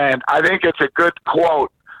 And I think it's a good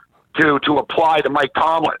quote to apply to Mike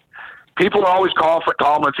Tomlin. People are always calling for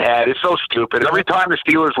Tomlin's head. It's so stupid. Every time the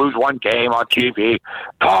Steelers lose one game on TV,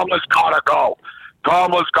 Tomlin's got to go.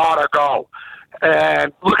 Tomlin's got to go.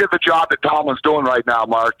 And look at the job that Tomlin's doing right now,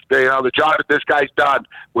 Mark. The job that this guy's done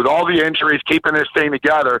with all the injuries, keeping this thing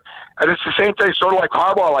together. And it's the same thing, sort of like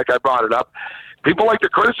Harbaugh, like I brought it up. People like to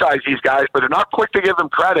criticize these guys, but they're not quick to give them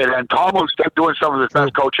credit. And Tomlin's doing some of his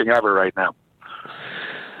best coaching ever right now.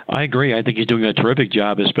 I agree. I think he's doing a terrific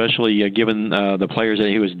job, especially given the players that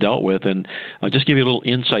he was dealt with. And I'll just give you a little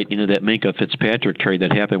insight into that Minkah Fitzpatrick trade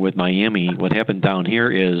that happened with Miami. What happened down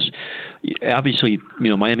here is, obviously,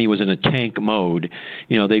 Miami was in a tank mode.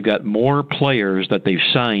 They've got more players that they've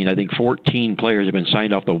signed. I think 14 players have been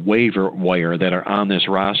signed off the waiver wire that are on this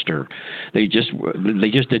roster. They just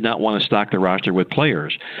did not want to stock the roster with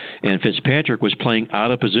players. And Fitzpatrick was playing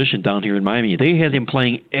out of position down here in Miami. They had him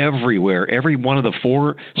playing everywhere. Every one of the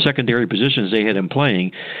 4 secondary positions they had him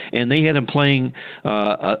playing, and they had him playing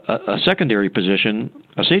a secondary position,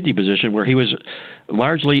 a safety position, where he was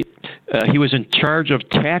largely he was in charge of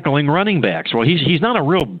tackling running backs. Well, he's not a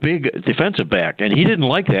real big defensive back, and he didn't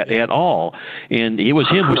like that at all. And it was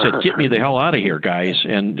him who said, "Get me the hell out of here, guys!"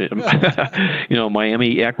 And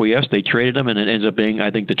Miami acquiesced. They traded him, and it ends up being, I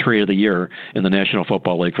think, the trade of the year in the National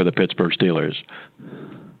Football League for the Pittsburgh Steelers.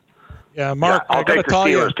 Yeah, Mark, I'll take the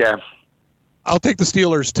Steelers, Cam. I'll take the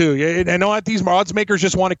Steelers, too. I know these odds makers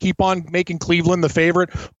just want to keep on making Cleveland the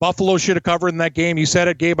favorite. Buffalo should have covered in that game. You said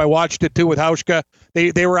it, Gabe. I watched it, too, with Hauschka.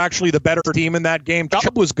 They were actually the better team in that game.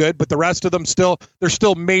 Chubb was good, but the rest of them there's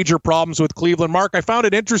still major problems with Cleveland. Mark, I found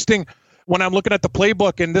it interesting when I'm looking at the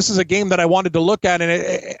playbook, and this is a game that I wanted to look at,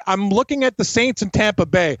 and I'm looking at the Saints in Tampa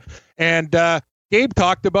Bay. And Gabe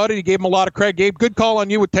talked about it. He gave him a lot of credit. Gabe, good call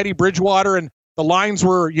on you with Teddy Bridgewater and The lines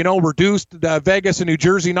were, reduced. Vegas and New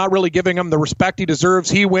Jersey not really giving him the respect he deserves.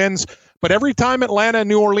 He wins. But every time Atlanta and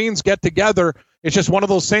New Orleans get together, it's just one of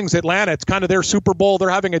those things. Atlanta, it's kind of their Super Bowl. They're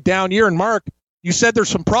having a down year. And Mark, you said there's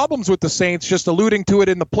some problems with the Saints, just alluding to it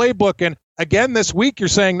in the playbook. And again, this week, you're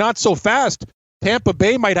saying not so fast. Tampa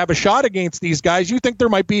Bay might have a shot against these guys. You think there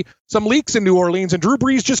might be some leaks in New Orleans, and Drew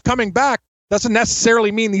Brees just coming back doesn't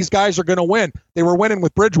necessarily mean these guys are going to win. They were winning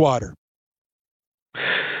with Bridgewater.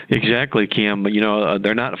 Exactly, Cam. But,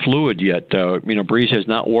 they're not fluid yet. Brees has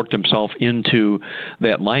not worked himself into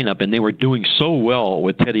that lineup, and they were doing so well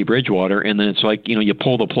with Teddy Bridgewater, and then it's like, you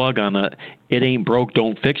pull the plug on a it ain't broke,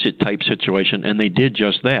 don't fix it type situation, and they did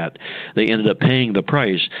just that. They ended up paying the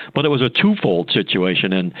price, but it was a twofold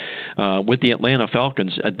situation. And with the Atlanta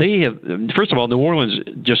Falcons, they have, first of all, New Orleans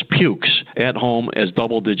just pukes at home as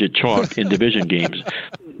double-digit chalk in division games.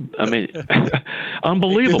 I mean,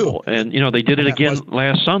 unbelievable. And, they did it again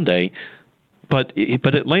last Sunday. But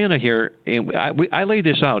Atlanta here, and I laid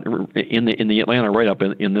this out in the Atlanta write-up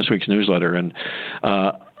in this week's newsletter, and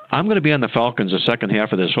I'm going to be on the Falcons the second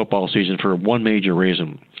half of this football season for one major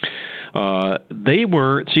reason. They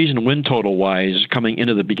were, season win total-wise, coming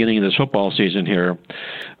into the beginning of this football season here,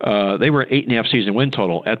 they were 8.5 season win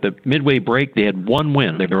total. At the midway break, they had one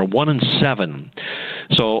win. They were 1-7.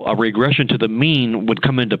 So a regression to the mean would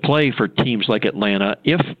come into play for teams like Atlanta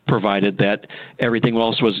if provided that everything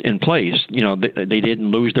else was in place. They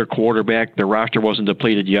didn't lose their quarterback, their roster wasn't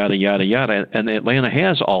depleted, yada, yada, yada, and Atlanta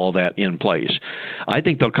has all of that in place. I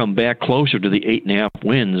think they'll come back closer to the 8.5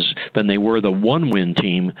 wins than they were the one-win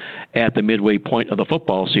team at the midway point of the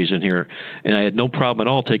football season here. And I had no problem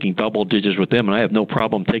at all taking double digits with them, and I have no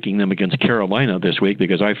problem taking them against Carolina this week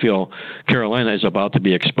because I feel Carolina is about to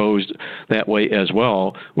be exposed that way as well.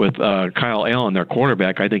 With Kyle Allen, their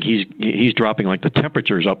quarterback, I think he's dropping like the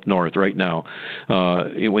temperatures up north right now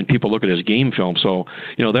when people look at his game film. So,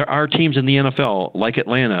 there are teams in the NFL like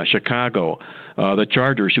Atlanta, Chicago, the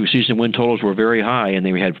Chargers, whose season win totals were very high, and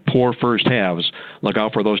they had poor first halves. Look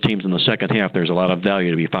out for those teams in the second half. There's a lot of value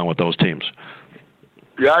to be found with those teams.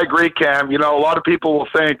 Yeah, I agree, Cam. A lot of people will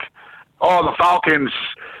think, the Falcons,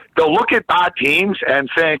 they'll look at bad teams and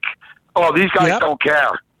think, these guys don't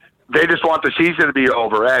care. They just want the season to be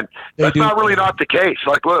over, and that's not the case.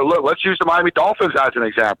 Like, look, let's use the Miami Dolphins as an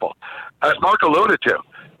example. As Mark alluded to,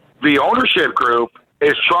 the ownership group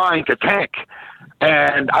is trying to tank.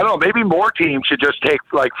 And I don't know, maybe more teams should just take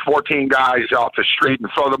like 14 guys off the street and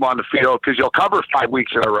throw them on the field because you'll cover 5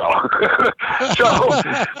 weeks in a row. So,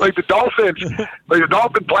 the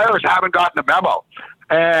Dolphin players haven't gotten a memo.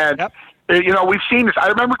 And, we've seen this. I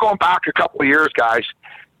remember going back a couple of years, guys,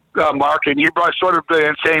 Mark, and you brought sort of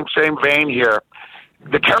the same vein here.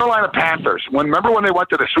 The Carolina Panthers, remember when they went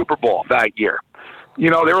to the Super Bowl that year? They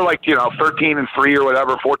were 13-3 or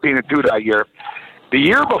whatever, 14-2 that year. The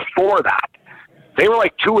year before that, they were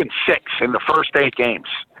 2-6 in the first 8 games.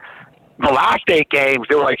 The last 8 games,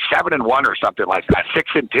 they were 7-1 or something like that,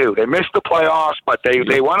 6-2. They missed the playoffs, but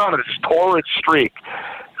they went on this torrid streak,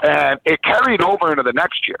 and it carried over into the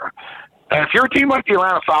next year. And if you're a team like the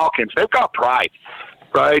Atlanta Falcons, they've got pride.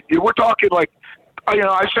 Right, we're talking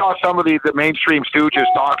I saw some of the mainstream stooges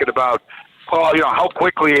talking about, how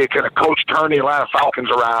quickly can a coach turn the Atlanta Falcons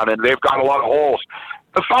around, and they've got a lot of holes.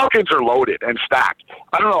 The Falcons are loaded and stacked.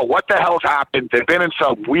 I don't know what the hell's happened. They've been in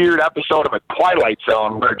some weird episode of a Twilight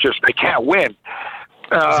Zone where they can't win.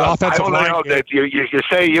 I don't know that you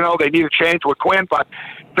say they need to change with Quinn, but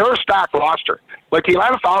they're a stacked roster. Like the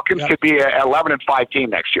Atlanta Falcons could be an 11-5 team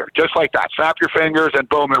next year, just like that. Snap your fingers and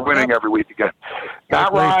boom, they're winning every week again.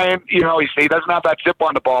 Matt Ryan, he doesn't have that zip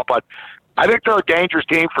on the ball, but I think they're a dangerous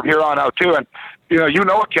team from here on out too. And you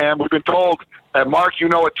know it, Cam. We've been told, and Mark, you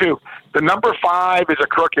know it too. The number 5 is a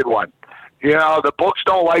crooked one. The books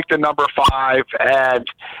don't like the number 5, and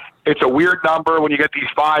it's a weird number when you get these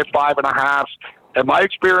 5.5s. And my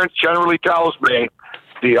experience generally tells me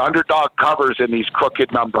the underdog covers in these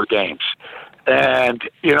crooked number games. And,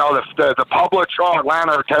 the public's,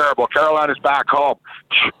 Atlanta are terrible. Carolina's back home.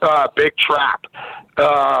 Big trap.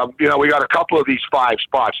 We got a couple of these 5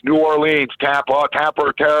 spots. New Orleans, Tampa. Tampa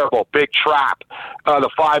are terrible. Big trap. The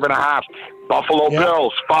 5.5. Buffalo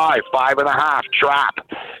Bills, 5.5. Trap.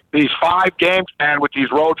 These 5 games, man, with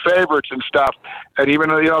these road favorites and stuff, and even,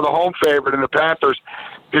 the home favorite in the Panthers,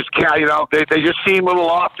 just can't, they just seem a little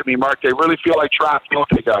off to me, Mark. They really feel like traps, don't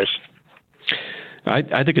they, guys?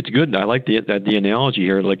 I think it's good. I like the analogy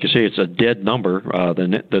here. Like you say, it's a dead number.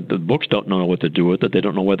 The books don't know what to do with it. They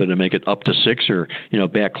don't know whether to make it up to 6 or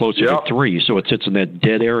back closer to 3. So it sits in that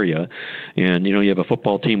dead area, and you have a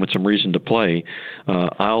football team with some reason to play.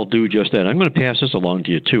 I'll do just that. I'm going to pass this along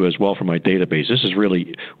to you too, as well, from my database. This is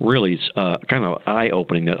really kind of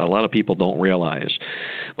eye-opening that a lot of people don't realize.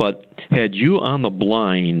 But had you on the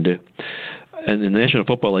blind in the National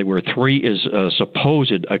Football League, where 3 is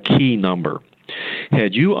supposed a key number.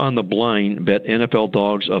 Had you on the blind bet NFL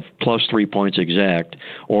dogs of plus 3 points exact,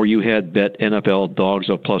 or you had bet NFL dogs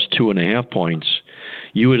of plus 2.5 points,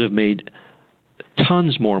 you would have made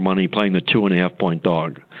tons more money playing the 2.5 point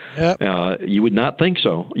dog. Yep. You would not think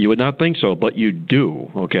so. But you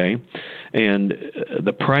do, okay? And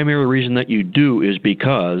the primary reason that you do is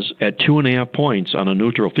because at 2.5 points on a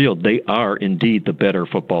neutral field, they are indeed the better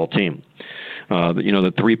football team.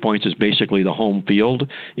 The 3 points is basically the home field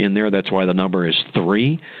in there. That's why the number is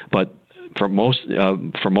 3. But for most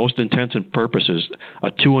intents and purposes,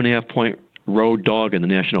 a 2.5 point road dog in the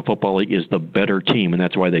National Football League is the better team, and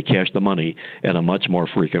that's why they cash the money at a much more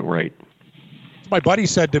frequent rate. My buddy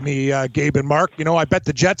said to me, Gabe and Mark, I bet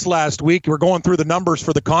the Jets last week. We're going through the numbers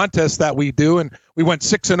for the contest that we do, and we went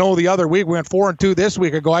 6-0 the other week. We went 4-2 this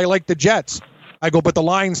week. I go, I like the Jets. I go, but the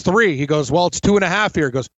line's 3. He goes, well, it's 2.5 here.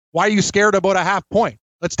 He goes, why are you scared about a half point?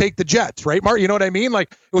 Let's take the Jets, right, Mark? You know what I mean?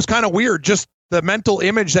 Like, it was kind of weird, just the mental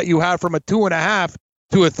image that you have from a 2.5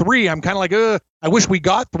 to a 3. I'm kind of like, I wish we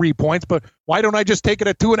got 3 points, but why don't I just take it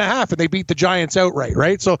at 2.5 and they beat the Giants outright,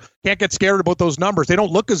 right? So can't get scared about those numbers. They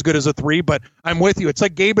don't look as good as a 3, but I'm with you. It's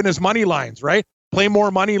like Gabe and his money lines, right? Play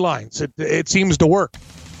more money lines. It seems to work.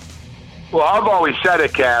 Well, I've always said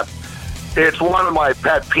it, Cap. It's one of my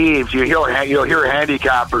pet peeves. You'll hear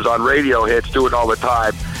handicappers on radio hits do it all the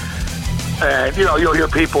time. And, you'll hear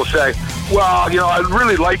people say, well, I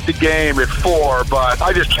really like the game at 4, but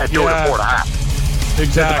I just can't do it at 4.5.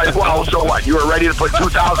 Exactly. Like, well, so what? You were ready to put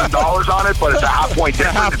 $2,000 on it, but it's a half point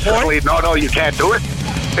difference. No, you can't do it.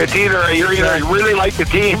 It's either you really like the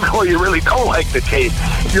team or you really don't like the team.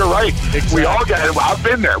 You're right. Exactly. We all get it. I've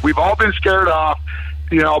been there. We've all been scared off.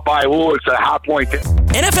 By, it's a half point.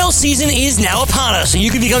 NFL season is now upon us, and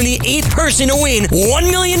you can become the 8th person to win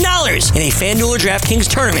 $1 million in a FanDuel or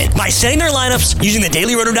DraftKings tournament by setting their lineups using the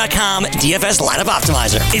DailyRoto.com DFS lineup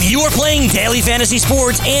optimizer. If you are playing daily fantasy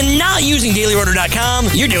sports and not using DailyRoto.com,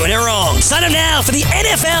 you're doing it wrong. Sign up now for the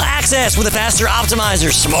NFL access with a faster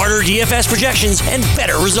optimizer, smarter DFS projections, and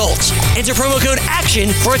better results. Enter promo code ACTION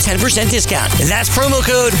for a 10% discount. That's promo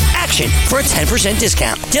code ACTION for a 10%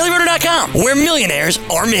 discount. DailyRoto.com, where millionaires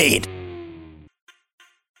are made.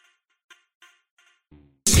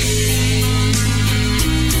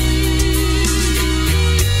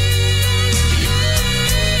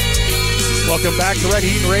 Welcome back to Red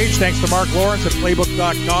Heat and Rage. Thanks to Mark Lawrence at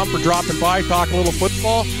Playbook.com for dropping by, talking a little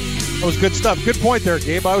football. That was good stuff. Good point there,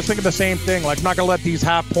 Gabe. I was thinking the same thing. Like, I'm not going to let these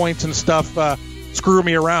half points and stuff screw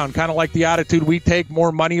me around. Kind of like the attitude we take,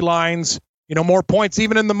 more money lines, more points,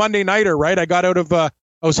 even in the Monday Nighter, right? I got out of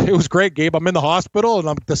it was great, Gabe. I'm in the hospital, and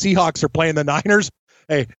the Seahawks are playing the Niners.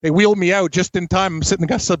 Hey, they wheeled me out just in time. I'm sitting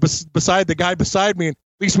beside the guy beside me, and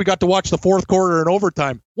at least we got to watch the fourth quarter and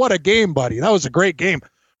overtime. What a game, buddy. That was a great game.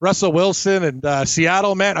 Russell Wilson and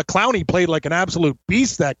Seattle, man. Clowney played like an absolute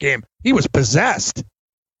beast that game. He was possessed.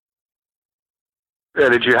 Yeah,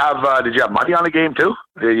 did you have money on the game, too?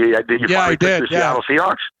 Did you I did. The Seattle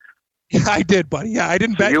Seahawks? Yeah, I did, buddy. Yeah, I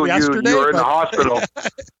didn't bet yesterday. You were in the hospital.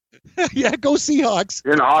 Yeah, go Seahawks.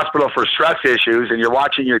 You're in the hospital for stress issues, and you're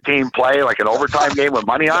watching your team play like an overtime game with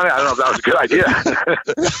money on it. I don't know if that was a good idea.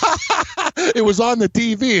 It was on the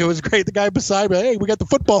TV. It was great. The guy beside me, hey, we got the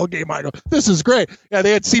football game on. This is great. Yeah,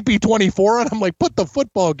 they had CP24 on. I'm like, put the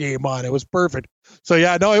football game on. It was perfect. So,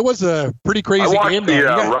 yeah, no, it was a pretty crazy game. I watched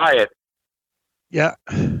the riot. Yeah.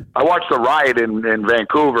 I watched the riot in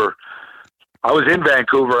Vancouver. I was in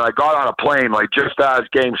Vancouver. I got on a plane like just as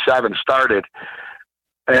Game 7 started.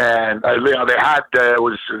 And they had it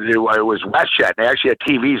was WestJet. They actually had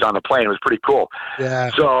TVs on the plane. It was pretty cool.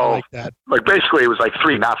 Yeah. So I like that. Like basically it was like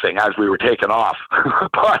 3-0 as we were taking off.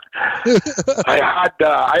 But I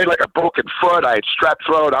had like a broken foot. I had strep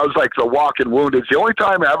throat. I was like the walking wounded. It's the only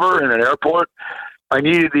time ever in an airport I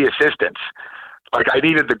needed the assistance. Like I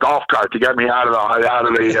needed the golf cart to get me out of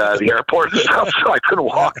the airport and stuff, so I couldn't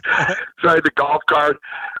walk. So I had the golf cart.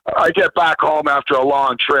 I get back home after a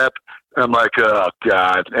long trip. I'm like, oh,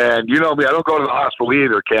 God. And you know me, I don't go to the hospital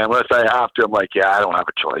either, Cam, unless I have to. I'm like, yeah, I don't have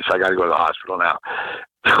a choice. I got to go to the hospital now.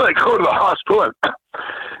 So I go to the hospital,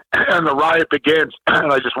 and the riot begins,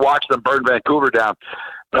 and I just watch them burn Vancouver down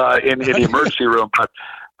in the emergency room. But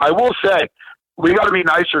I will say, we got to be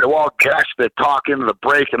nicer to all guests that talk into the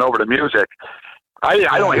break and over the music. I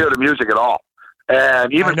don't hear the music at all.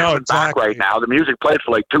 And even coming back right now, the music played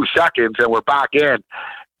for like 2 seconds and we're back in.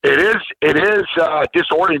 It is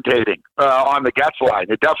disorientating on the guest line.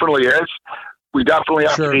 It definitely is. We definitely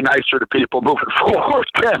have to be nicer to people moving forward,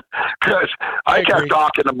 Ken. Because I kept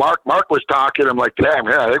talking to Mark. Mark was talking. I'm like, damn,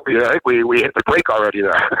 I think we hit the break already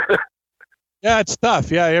there. Yeah, it's tough.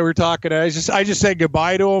 Yeah, we're talking. I just said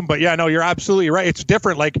goodbye to him. But yeah, no, you're absolutely right. It's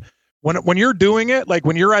different. Like when you're doing it, like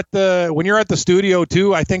when you're at the studio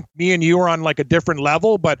too, I think me and you are on like a different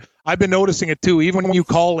level, but I've been noticing it too. Even when you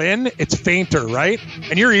call in, it's fainter, right?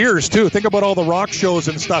 And your ears too. Think about all the rock shows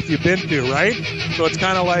and stuff you've been to, right? So it's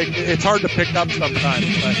kind of like, it's hard to pick up sometimes.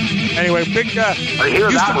 But anyway, big I hear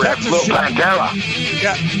Houston, that Texas little Pantera.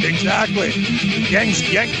 Yeah, exactly. Yang's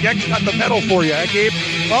got the medal for you, Gabe?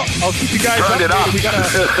 Well, I'll keep you guys Turn it up. We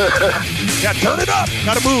gotta, turn it up.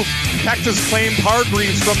 Gotta move. Texas claimed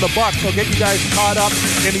Hargreaves from the Bucs. I'll get you guys caught up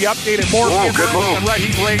in the update and more. Good move. And right,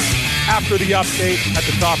 he's ranked after the update at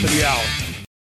the top of the hour.